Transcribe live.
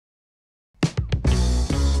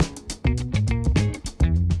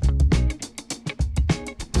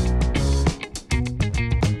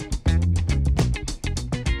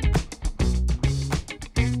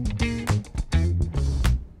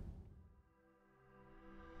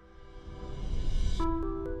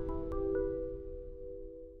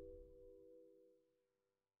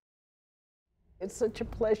It's such a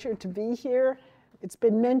pleasure to be here. It's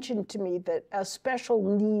been mentioned to me that a special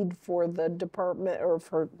need for the department or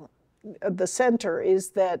for the center is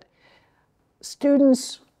that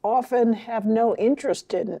students often have no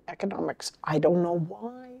interest in economics. I don't know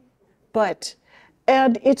why,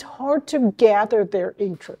 and it's hard to gather their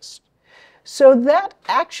interest. So that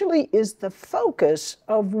actually is the focus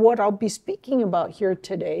of what I'll be speaking about here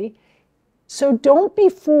today. So don't be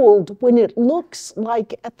fooled when it looks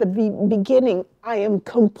like at the beginning I am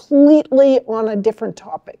completely on a different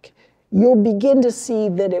topic. You'll begin to see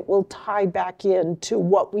that it will tie back into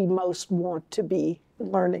what we most want to be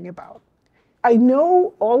learning about. I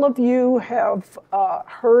know all of you have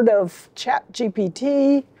heard of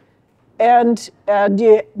ChatGPT, and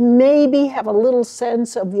you maybe have a little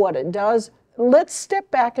sense of what it does. Let's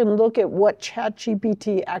step back and look at what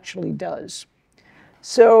ChatGPT actually does.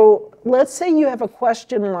 So let's say you have a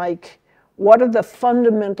question like, what are the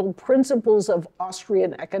fundamental principles of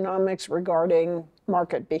Austrian economics regarding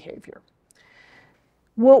market behavior?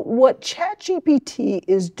 Well, what ChatGPT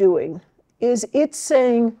is doing is it's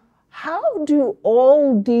saying, how do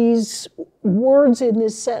all these words in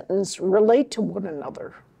this sentence relate to one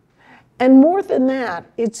another? And more than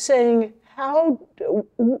that, it's saying,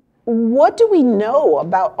 what do we know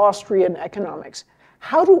about Austrian economics?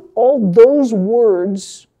 How do all those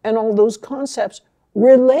words and all those concepts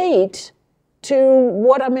relate to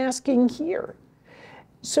what I'm asking here?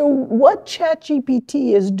 So what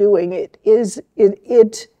ChatGPT is doing, it's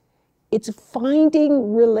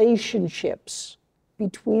finding relationships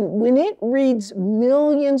between, when it reads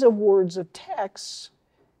millions of words of text,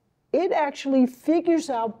 it actually figures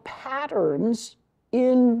out patterns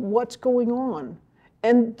in what's going on.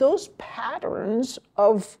 And those patterns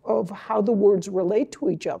of how the words relate to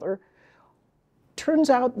each other, turns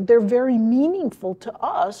out they're very meaningful to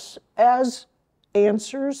us as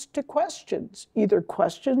answers to questions, either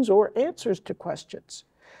questions or answers to questions.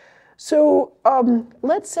 So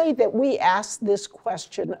let's say that we ask this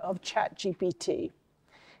question of ChatGPT.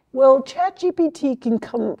 Well, ChatGPT can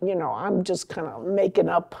come, I'm just kind of making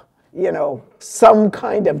up, some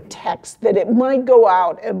kind of text that it might go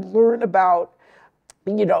out and learn about,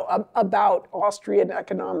 about Austrian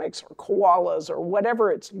economics or koalas or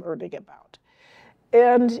whatever it's learning about.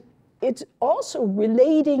 And it's also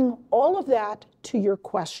relating all of that to your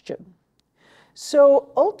question. So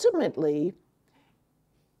ultimately,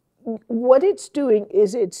 what it's doing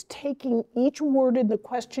is it's taking each word in the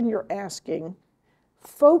question you're asking,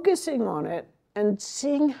 focusing on it, and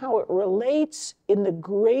seeing how it relates in the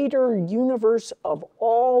greater universe of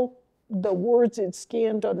all the words it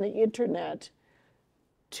scanned on the internet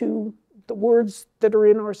to the words that are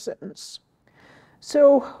in our sentence.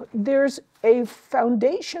 So there's a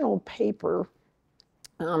foundational paper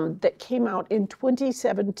that came out in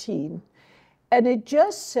 2017, and it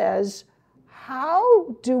just says,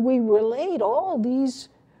 how do we relate all these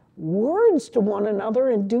words to one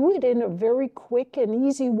another and do it in a very quick and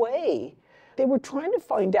easy way? They were trying to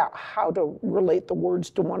find out how to relate the words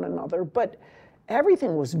to one another, but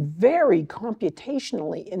everything was very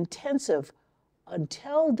computationally intensive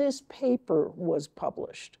until this paper was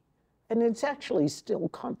published. And it's actually still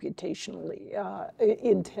computationally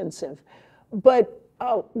intensive. But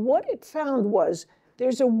what it found was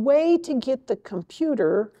there's a way to get the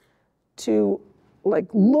computer to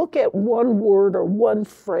look at one word or one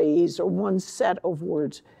phrase or one set of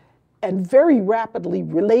words and very rapidly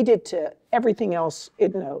relate it to everything else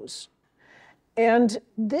it knows. And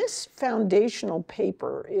this foundational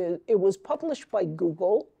paper, it was published by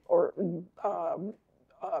Google, or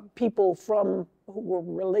people who were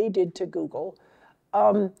related to Google,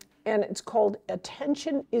 and it's called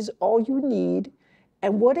Attention is All You Need.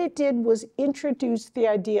 And what it did was introduce the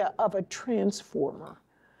idea of a transformer.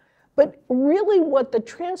 But really what the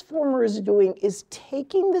transformer is doing is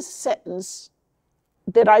taking the sentence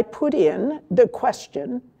that I put in, the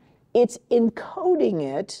question, it's encoding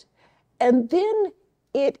it, and then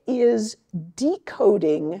it is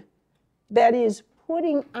decoding, that is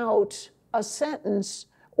putting out a sentence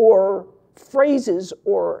or phrases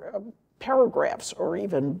or paragraphs or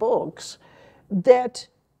even books that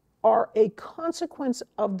are a consequence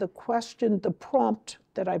of the question, the prompt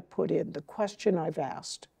that I put in, the question I've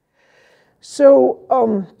asked. So,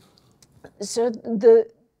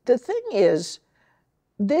 the thing is,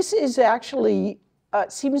 this is actually,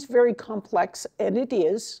 seems very complex, and it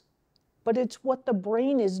is, but it's what the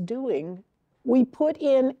brain is doing. We put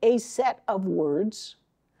in a set of words,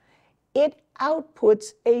 it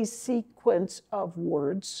outputs a sequence of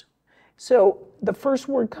words. So the first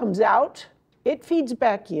word comes out, it feeds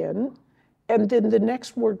back in, and then the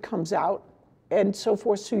next word comes out, and so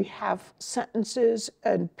forth. So you have sentences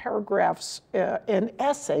and paragraphs and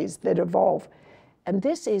essays that evolve. And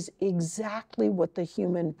this is exactly what the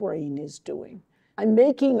human brain is doing. I'm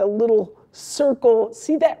making a little circle.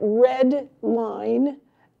 See that red line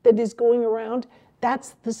that is going around?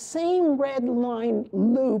 That's the same red line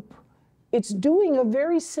loop. It's doing a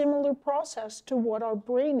very similar process to what our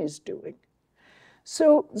brain is doing.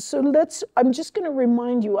 So I'm just going to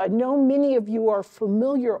remind you, I know many of you are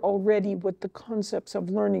familiar already with the concepts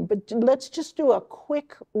of learning, but let's just do a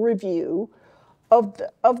quick review of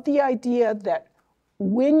the idea that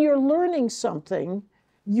when you're learning something,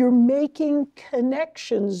 you're making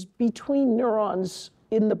connections between neurons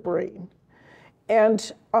in the brain.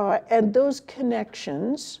 And those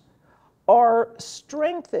connections are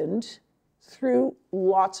strengthened through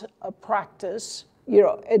lots of practice.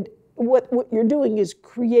 And what you're doing is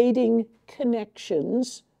creating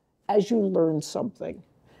connections as you learn something.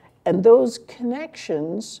 And those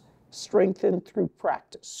connections strengthen through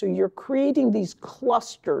practice. So you're creating these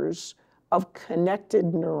clusters of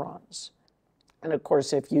connected neurons. And of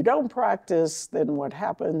course, if you don't practice, then what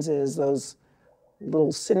happens is those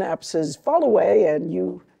little synapses fall away and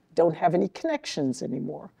you don't have any connections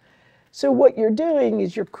anymore. So what you're doing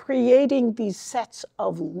is you're creating these sets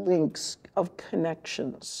of links, of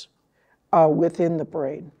connections within the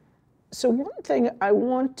brain. So one thing I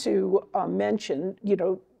want to mention,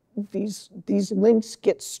 these links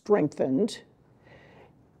get strengthened.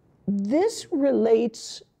 This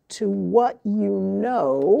relates to what you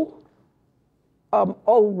know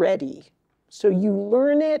already. So you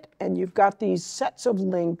learn it and you've got these sets of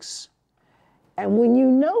links. And when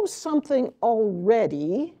you know something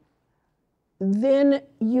already, then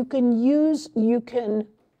you can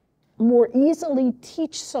more easily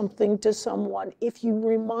teach something to someone if you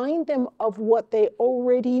remind them of what they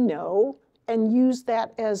already know and use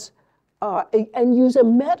that as, and use a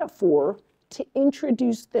metaphor to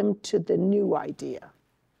introduce them to the new idea.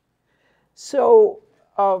 So,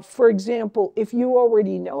 for example, if you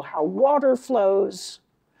already know how water flows,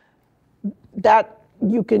 that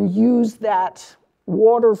you can use that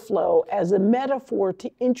water flow as a metaphor to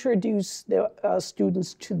introduce the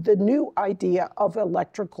students to the new idea of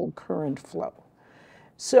electrical current flow.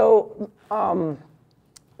 So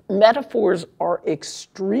metaphors are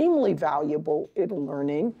extremely valuable in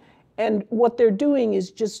learning, and what they're doing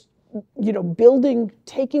is just,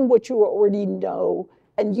 taking what you already know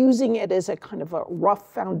and using it as a kind of a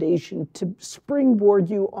rough foundation to springboard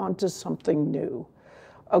you onto something new.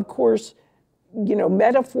 Of course,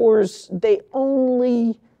 metaphors, they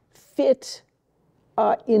only fit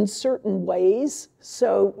in certain ways.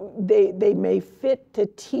 So they may fit to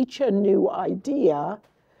teach a new idea,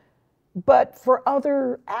 but for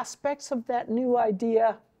other aspects of that new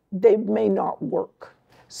idea, they may not work.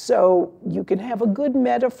 So you can have a good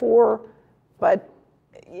metaphor, but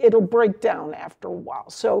it'll break down after a while.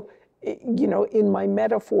 So, in my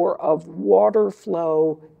metaphor of water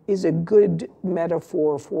flow is a good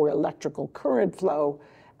metaphor for electrical current flow.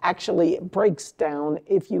 Actually, it breaks down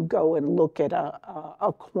if you go and look at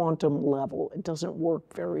a quantum level. It doesn't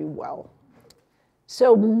work very well.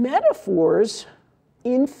 So metaphors,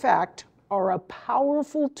 in fact, are a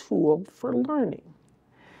powerful tool for learning.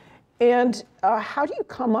 And how do you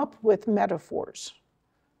come up with metaphors?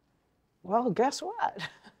 Well, guess what?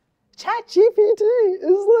 ChatGPT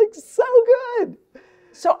is like so good.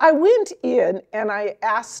 So I went in and I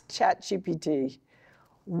asked ChatGPT,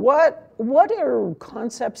 what are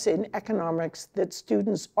concepts in economics that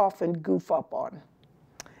students often goof up on?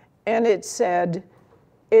 And it said,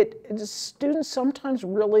 students sometimes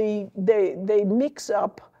really, they mix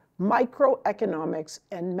up microeconomics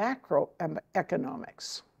and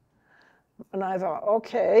macroeconomics. And I thought,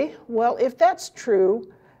 okay, well, if that's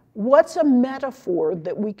true, what's a metaphor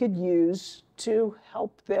that we could use to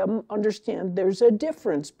help them understand there's a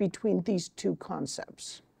difference between these two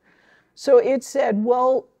concepts? So it said,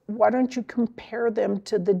 well, why don't you compare them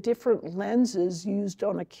to the different lenses used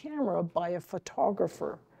on a camera by a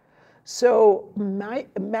photographer? So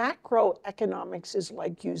macroeconomics is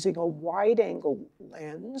like using a wide-angle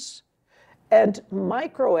lens, and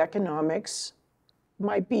microeconomics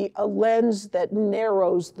might be a lens that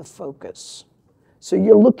narrows the focus. So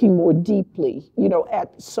you're looking more deeply,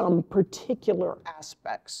 at some particular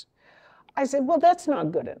aspects. I said, well, that's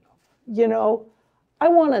not good enough. I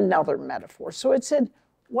want another metaphor. So it said,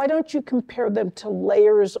 why don't you compare them to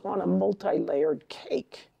layers on a multi-layered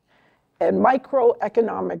cake? And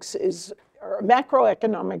macroeconomics is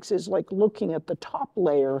like looking at the top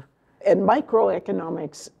layer, and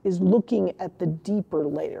microeconomics is looking at the deeper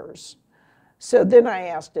layers. So then I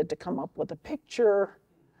asked it to come up with a picture.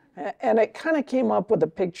 And it kind of came up with a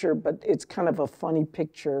picture, but it's kind of a funny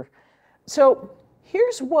picture. So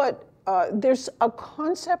here's what, there's a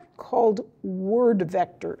concept called word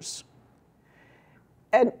vectors.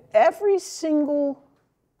 And every single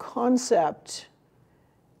concept,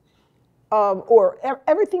 or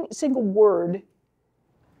every single word,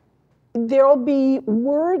 there'll be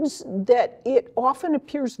words that it often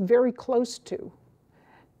appears very close to.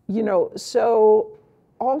 You know, so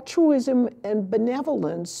altruism and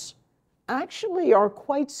benevolence actually are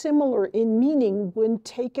quite similar in meaning when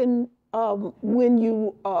taken, when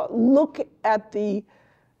you look at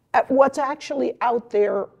what's actually out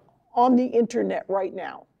there on the internet right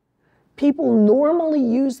now. People normally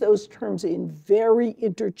use those terms in very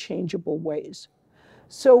interchangeable ways.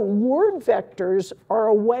 So word vectors are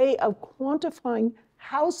a way of quantifying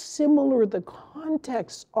how similar the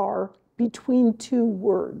contexts are between two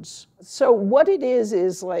words. So what it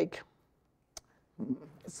is like,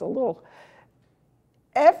 it's a little,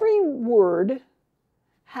 every word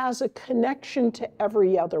has a connection to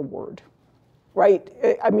every other word, right?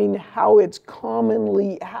 I mean, how it's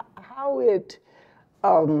commonly, how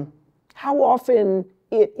often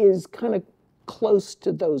it is kind of close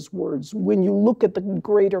to those words when you look at the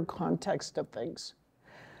greater context of things.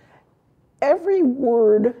 Every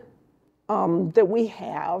word that we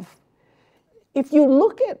have, if you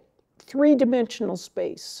look at three-dimensional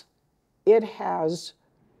space, it has,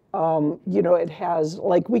 you know, it has,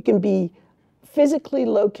 like, we can be physically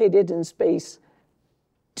located in space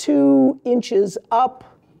 2 inches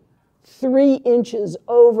up, 3 inches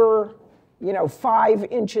over, you know, 5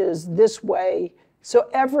 inches this way. So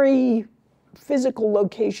every physical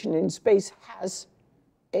location in space has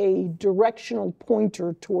a directional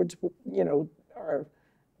pointer towards, you know, or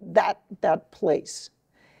that place.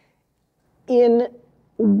 In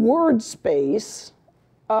word space,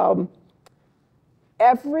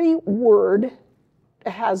 every word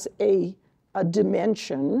has a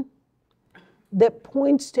dimension that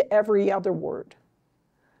points to every other word.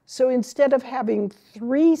 So instead of having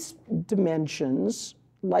 3 dimensions,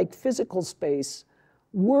 like physical space,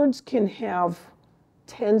 words can have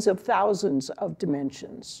tens of thousands of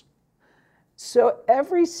dimensions. So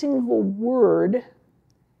every single word,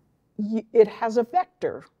 it has a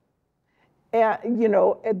vector, you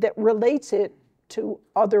know, that relates it to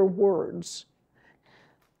other words.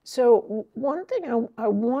 So one thing I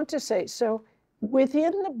want to say, so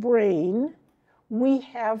within the brain, we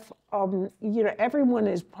have, you know, everyone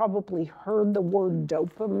has probably heard the word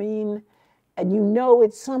dopamine, and you know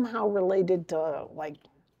it's somehow related to, like,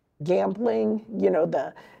 gambling, you know,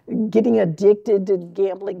 the getting addicted to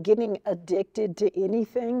gambling, getting addicted to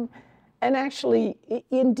anything. And actually,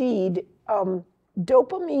 indeed,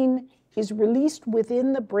 dopamine is released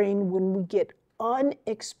within the brain when we get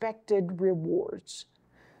unexpected rewards.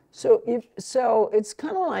 So it's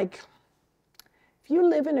kind of like, if you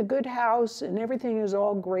live in a good house and everything is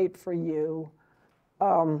all great for you,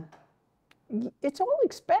 it's all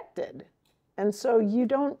expected. And so you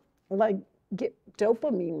don't, like, get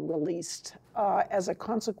dopamine released as a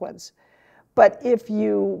consequence. But if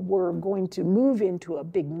you were going to move into a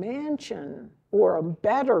big mansion or a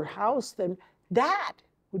better house, then that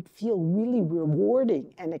would feel really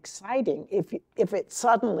rewarding and exciting if it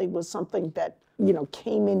suddenly was something that, you know,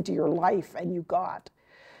 came into your life and you got.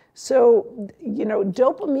 So, you know,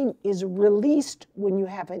 dopamine is released when you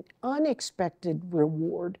have an unexpected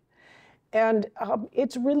reward. And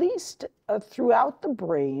it's released throughout the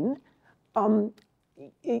brain,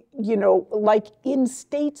 you know, like in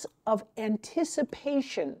states of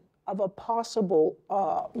anticipation of a possible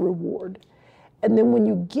reward. And then when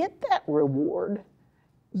you get that reward,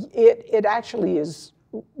 it actually is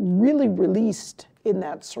really released in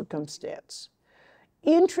that circumstance.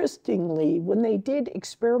 Interestingly, when they did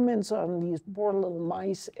experiments on these poor little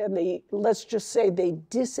mice, and let's just say they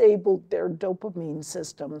disabled their dopamine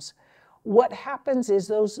systems, what happens is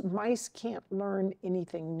those mice can't learn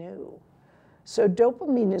anything new. So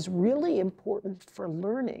dopamine is really important for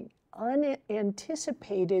learning.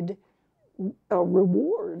 Unanticipated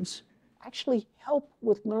rewards actually help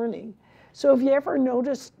with learning. So if you ever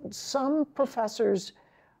notice, some professors,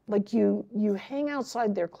 like you hang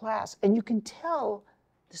outside their class and you can tell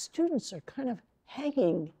the students are kind of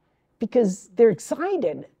hanging because they're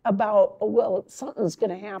excited about, oh, well, something's going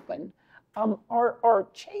to happen. Our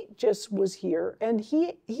Chait just was here, and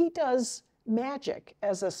he does magic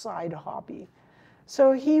as a side hobby.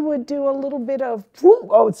 So he would do a little bit of,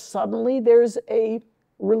 oh, suddenly there's a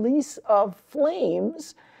release of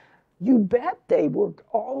flames. You bet they were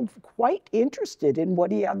all quite interested in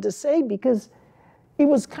what he had to say, because it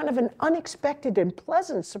was kind of an unexpected and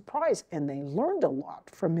pleasant surprise, and they learned a lot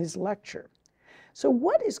from his lecture. So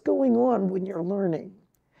what is going on when you're learning?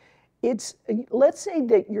 Let's say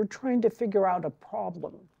that you're trying to figure out a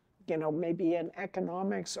problem, maybe in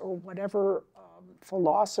economics or whatever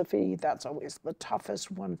philosophy. That's always the toughest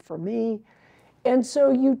one for me. And so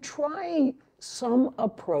you try some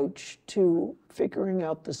approach to figuring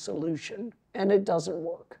out the solution, and it doesn't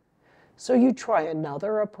work. So you try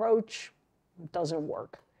another approach, it doesn't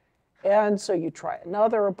work. And so you try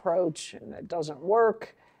another approach, and it doesn't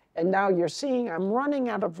work. And now you're seeing I'm running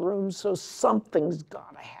out of room, so something's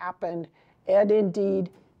got to happen. And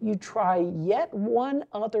indeed, you try yet one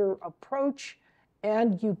other approach,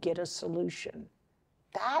 and you get a solution.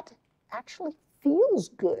 That actually feels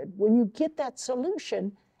good when you get that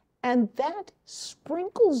solution, and that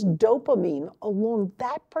sprinkles dopamine along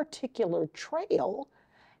that particular trail.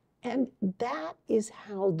 And that is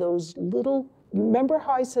how those little, you remember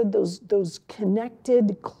how I said those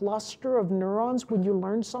connected cluster of neurons when you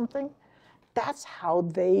learn something? That's how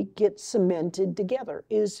they get cemented together,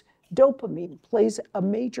 is dopamine plays a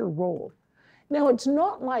major role. Now, it's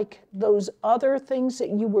not like those other things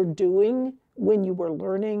that you were doing when you were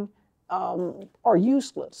learning are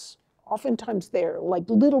useless. Oftentimes they're like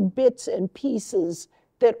little bits and pieces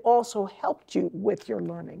that also helped you with your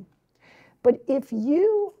learning. But if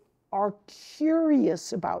you are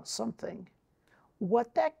curious about something,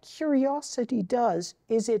 what that curiosity does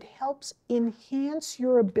is it helps enhance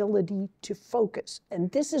your ability to focus.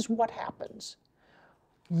 And this is what happens.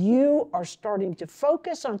 You are starting to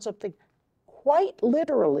focus on something. Quite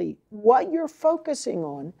literally, what you're focusing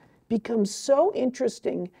on becomes so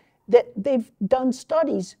interesting that they've done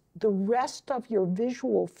studies, the rest of your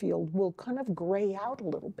visual field will kind of gray out a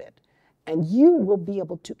little bit, and you will be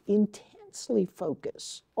able to intensely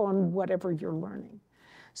focus on whatever you're learning.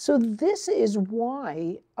 So this is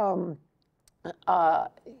why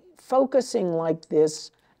focusing like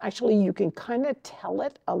this, actually you can kind of tell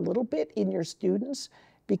it a little bit in your students,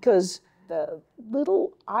 because the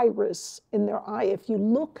little iris in their eye, if you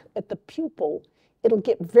look at the pupil, it'll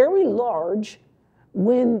get very large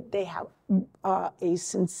when they have a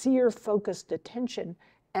sincere, focused attention,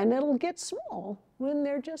 and it'll get small when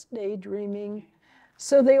they're just daydreaming.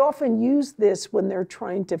 So they often use this when they're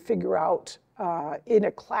trying to figure out in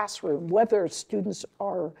a classroom whether students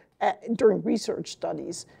are, during research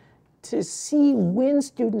studies, to see when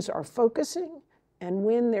students are focusing and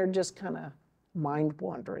when they're just kind of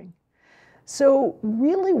mind-wandering. So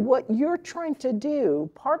really what you're trying to do,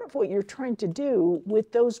 part of what you're trying to do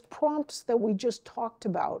with those prompts that we just talked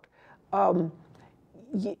about,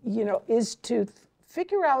 is to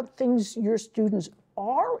figure out things your students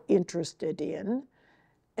are interested in,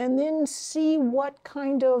 and then see what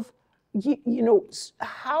kind of,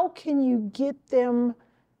 how can you get them,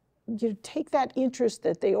 take that interest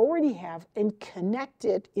that they already have and connect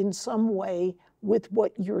it in some way with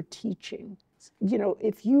what you're teaching.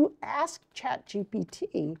 If you ask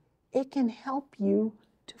ChatGPT, it can help you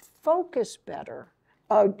to focus better,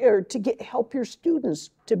 or to help your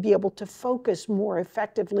students to be able to focus more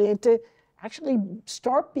effectively and to actually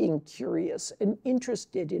start being curious and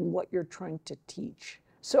interested in what you're trying to teach.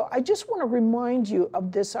 So I just want to remind you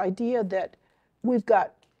of this idea that we've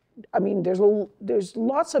got, there's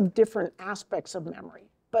lots of different aspects of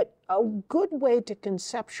memory, but a good way to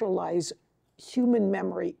conceptualize human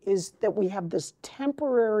memory is that we have this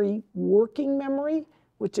temporary working memory,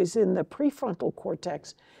 which is in the prefrontal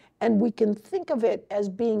cortex, and we can think of it as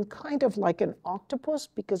being kind of like an octopus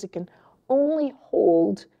because it can only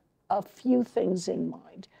hold a few things in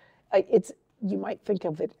mind. You might think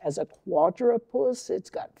of it as a quadrupus.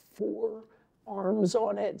 It's got 4 arms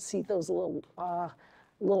on it. See those little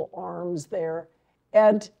arms there.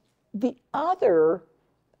 And the other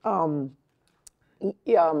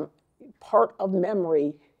part of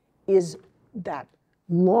memory is that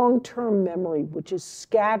long-term memory, which is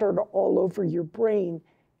scattered all over your brain,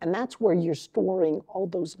 and that's where you're storing all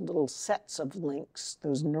those little sets of links,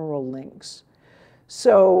 those neural links.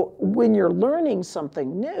 So when you're learning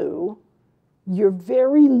something new, your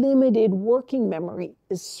very limited working memory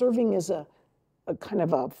is serving as a kind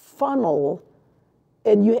of a funnel,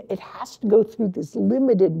 and it has to go through this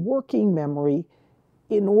limited working memory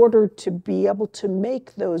in order to be able to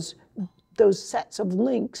make those sets of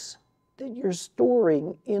links that you're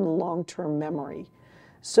storing in long-term memory.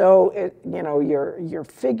 So you're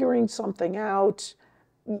figuring something out.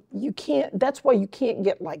 You can't. That's why you can't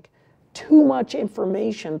get like too much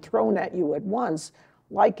information thrown at you at once,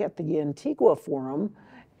 like at the Antigua Forum,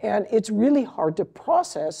 and it's really hard to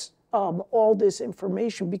process all this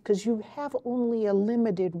information because you have only a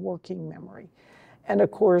limited working memory. And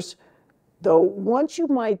of course, though, once you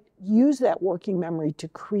might use that working memory to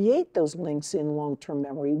create those links in long-term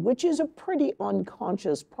memory, which is a pretty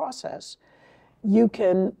unconscious process, you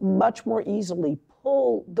can much more easily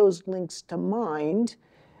pull those links to mind,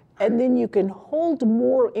 and then you can hold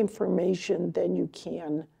more information than you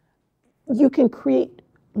can. You can create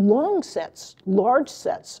large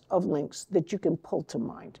sets of links that you can pull to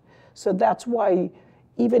mind. So that's why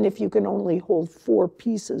even if you can only hold 4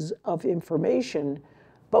 pieces of information,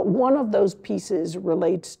 but one of those pieces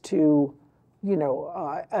relates to,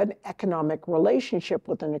 an economic relationship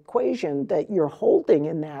with an equation that you're holding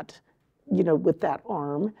in that, with that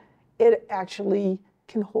arm, it actually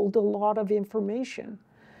can hold a lot of information.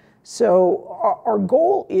 So our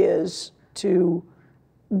goal is to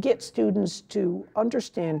get students to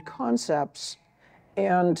understand concepts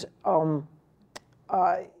and,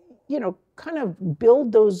 kind of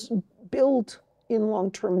build in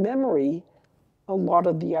long-term memory a lot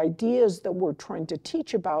of the ideas that we're trying to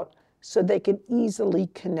teach about so they can easily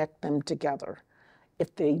connect them together.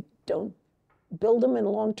 If they don't build them in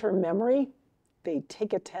long-term memory, they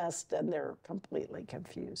take a test and they're completely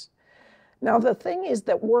confused. Now, the thing is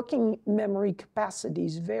that working memory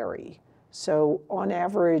capacities vary. So on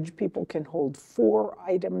average, people can hold 4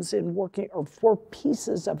 items in working, or 4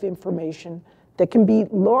 pieces of information that can be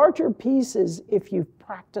larger pieces if you've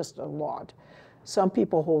practiced a lot. Some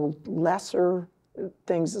people hold lesser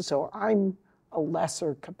things, so I'm a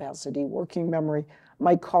lesser capacity working memory.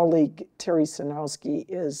 My colleague, Terry Sanowski,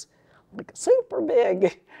 is like a super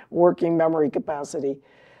big working memory capacity.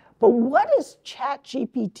 But what is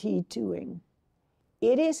ChatGPT doing?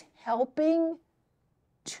 It is helping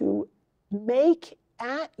to make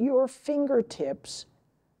at your fingertips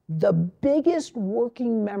the biggest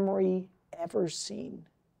working memory ever seen.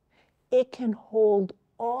 It can hold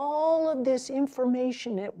all of this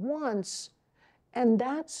information at once, and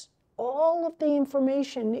that's all of the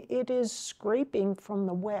information it is scraping from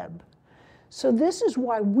the web. So this is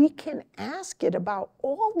why we can ask it about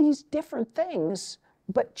all these different things,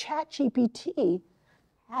 but ChatGPT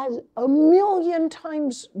has a million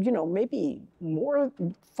times, maybe more,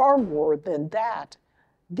 far more than that,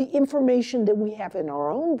 the information that we have in our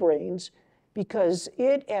own brains, because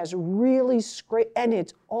it has really scraped, and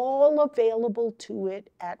it's all available to it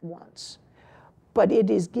at once. But it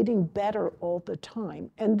is getting better all the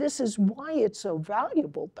time. And this is why it's so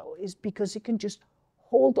valuable, though, is because it can just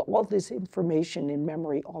hold all this information in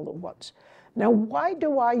memory all at once. Now, why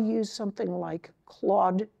do I use something like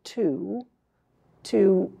Claude 2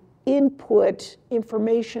 to input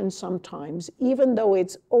information sometimes, even though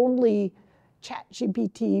it's only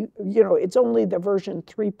ChatGPT, it's only the version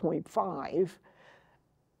 3.5?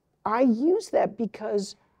 I use that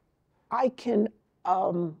because I can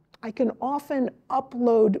often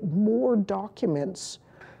upload more documents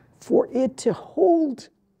for it to hold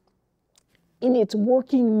in its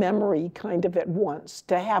working memory kind of at once,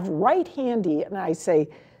 to have right handy, and I say,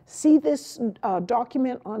 see this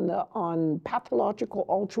document on pathological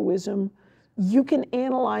altruism? You can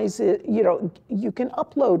analyze it, you can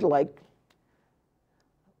upload, like,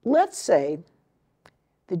 let's say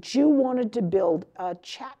that you wanted to build a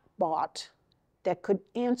chatbot that could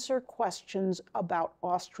answer questions about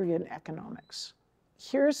Austrian economics.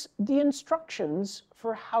 Here's the instructions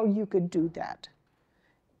for how you could do that.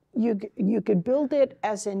 You could build it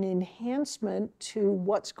as an enhancement to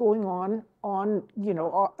what's going on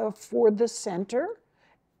for the center,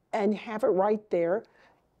 and have it right there.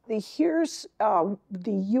 Here's the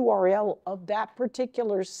URL of that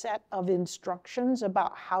particular set of instructions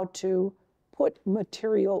about how to put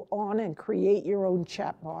material on and create your own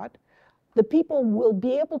chatbot. The people will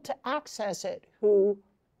be able to access it who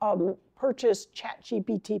purchase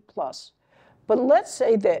ChatGPT Plus. But let's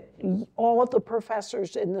say that all of the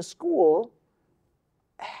professors in the school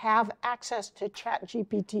have access to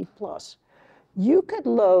ChatGPT Plus. You could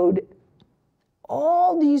load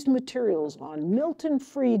all these materials on Milton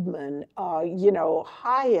Friedman,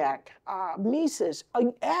 Hayek, Mises,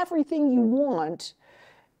 everything you want,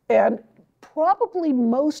 and probably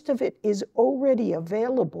most of it is already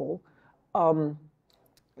available.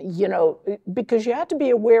 Because you have to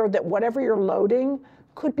be aware that whatever you're loading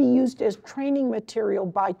could be used as training material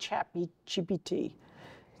by ChatGPT.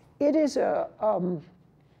 It is an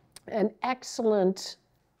excellent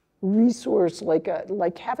resource,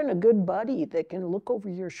 like having a good buddy that can look over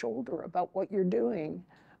your shoulder about what you're doing.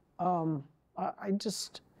 I'm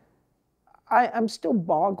still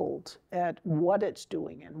boggled at what it's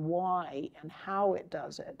doing and why and how it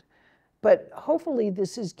does it. But hopefully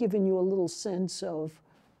this has given you a little sense of,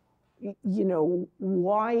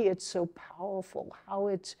 why it's so powerful, how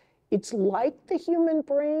it's it's like the human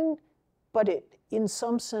brain, but it, in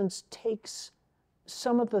some sense, takes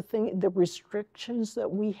some of the restrictions that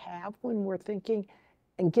we have when we're thinking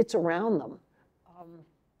and gets around them.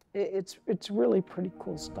 It's really pretty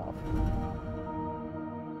cool stuff.